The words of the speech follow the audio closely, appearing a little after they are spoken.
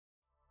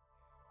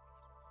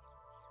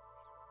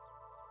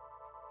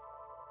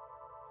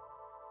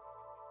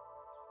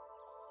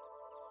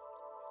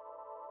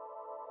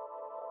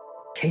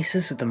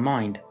Cases of the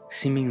mind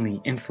seemingly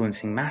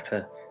influencing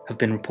matter have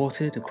been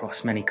reported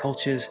across many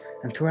cultures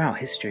and throughout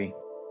history.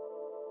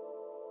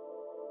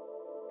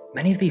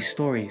 Many of these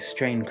stories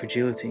strain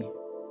credulity,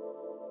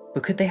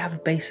 but could they have a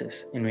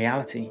basis in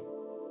reality?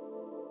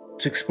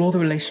 To explore the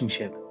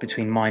relationship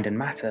between mind and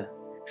matter,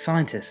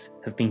 scientists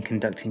have been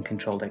conducting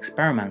controlled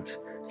experiments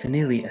for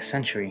nearly a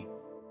century.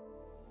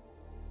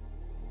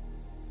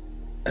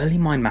 Early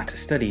mind-matter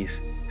studies,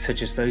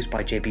 such as those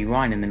by J.B.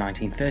 Rhine in the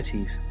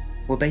 1930s,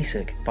 were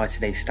basic by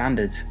today's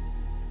standards.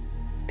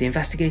 They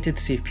investigated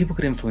to see if people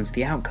could influence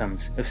the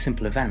outcomes of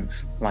simple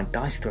events like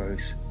dice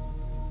throws.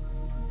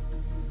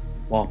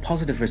 While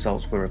positive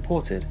results were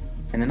reported,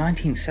 in the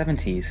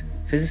 1970s,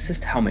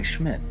 physicist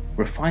Schmidt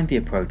refined the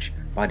approach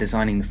by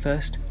designing the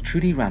first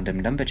truly random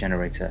number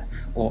generator,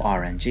 or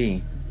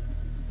RNG.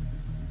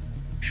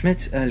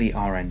 Schmidt's early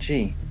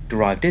RNG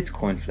derived its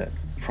coin flip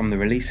from the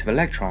release of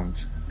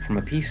electrons from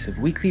a piece of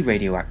weakly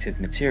radioactive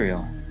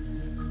material.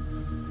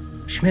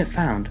 Schmidt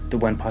found that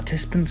when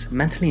participants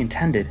mentally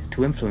intended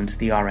to influence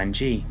the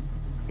RNG,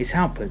 its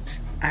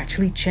outputs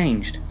actually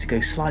changed to go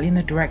slightly in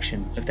the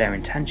direction of their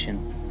intention.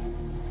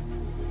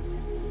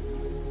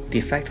 The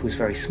effect was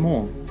very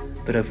small,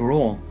 but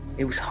overall,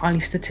 it was highly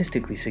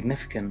statistically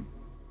significant.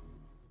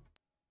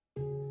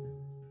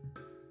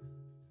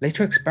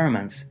 Later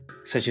experiments,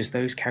 such as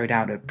those carried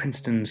out at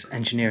Princeton's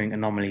Engineering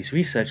Anomalies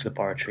Research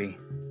Laboratory,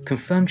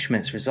 confirmed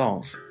Schmidt's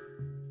results.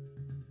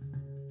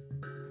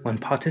 When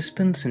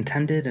participants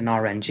intended an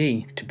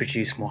RNG to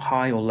produce more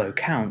high or low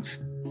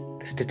counts,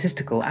 the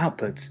statistical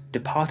outputs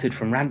departed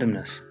from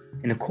randomness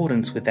in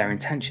accordance with their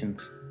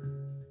intentions.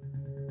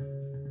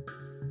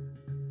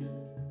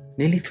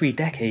 Nearly 3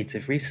 decades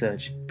of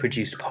research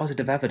produced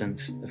positive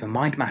evidence of a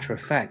mind-matter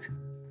effect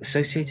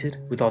associated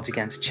with odds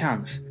against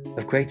chance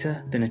of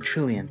greater than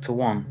 1,000,000,000 to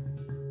 1.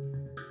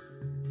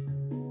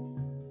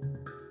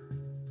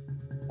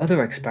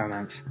 Other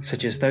experiments,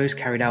 such as those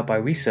carried out by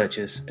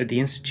researchers at the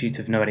Institute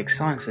of Noetic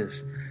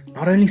Sciences,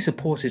 not only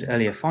supported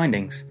earlier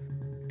findings,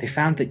 they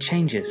found that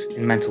changes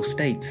in mental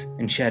states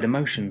and shared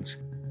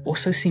emotions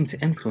also seem to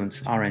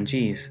influence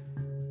RNGs.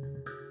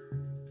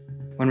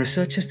 When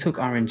researchers took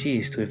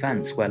RNGs to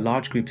events where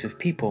large groups of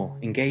people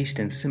engaged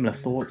in similar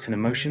thoughts and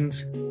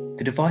emotions,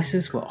 the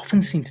devices were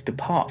often seen to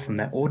depart from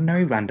their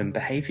ordinary random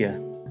behavior.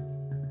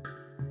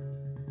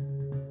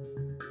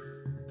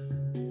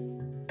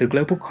 The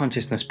Global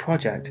Consciousness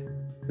Project,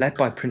 led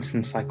by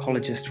Princeton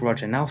psychologist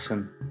Radin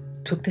Nelson,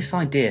 took this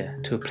idea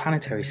to a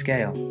planetary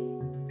scale,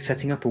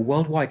 setting up a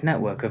worldwide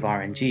network of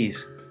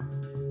RNGs.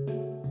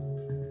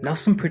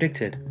 Nelson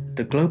predicted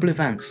that global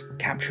events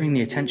capturing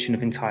the attention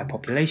of entire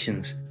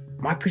populations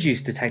might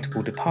produce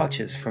detectable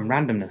departures from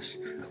randomness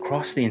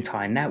across the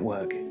entire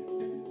network.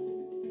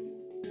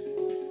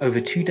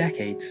 Over 2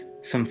 decades,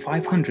 some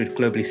 500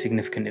 globally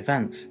significant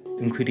events,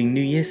 including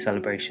New Year's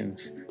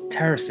celebrations,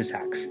 terrorist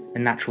attacks,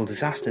 and natural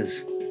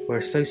disasters, were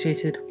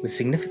associated with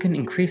significant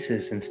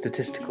increases in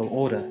statistical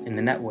order in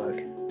the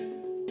network.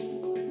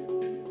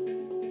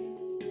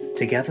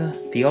 Together,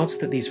 the odds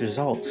that these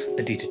results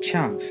are due to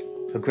chance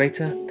are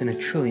greater than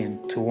 1,000,000,000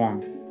 to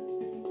 1.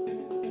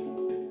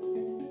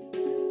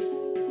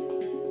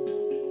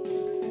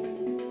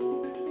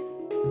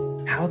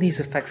 How these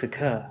effects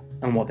occur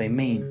and what they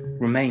mean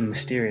remain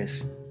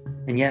mysterious,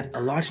 and yet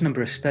a large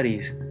number of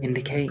studies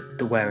indicate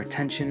that where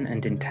attention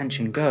and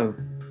intention go,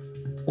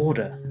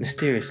 order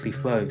mysteriously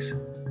flows.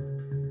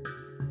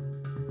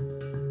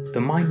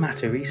 The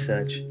mind-matter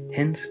research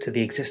hints to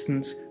the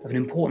existence of an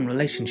important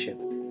relationship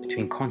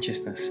between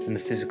consciousness and the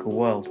physical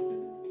world.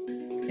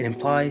 It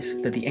implies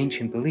that the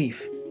ancient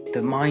belief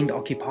that mind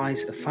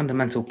occupies a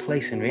fundamental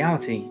place in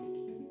reality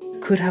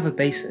could have a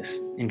basis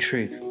in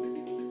truth.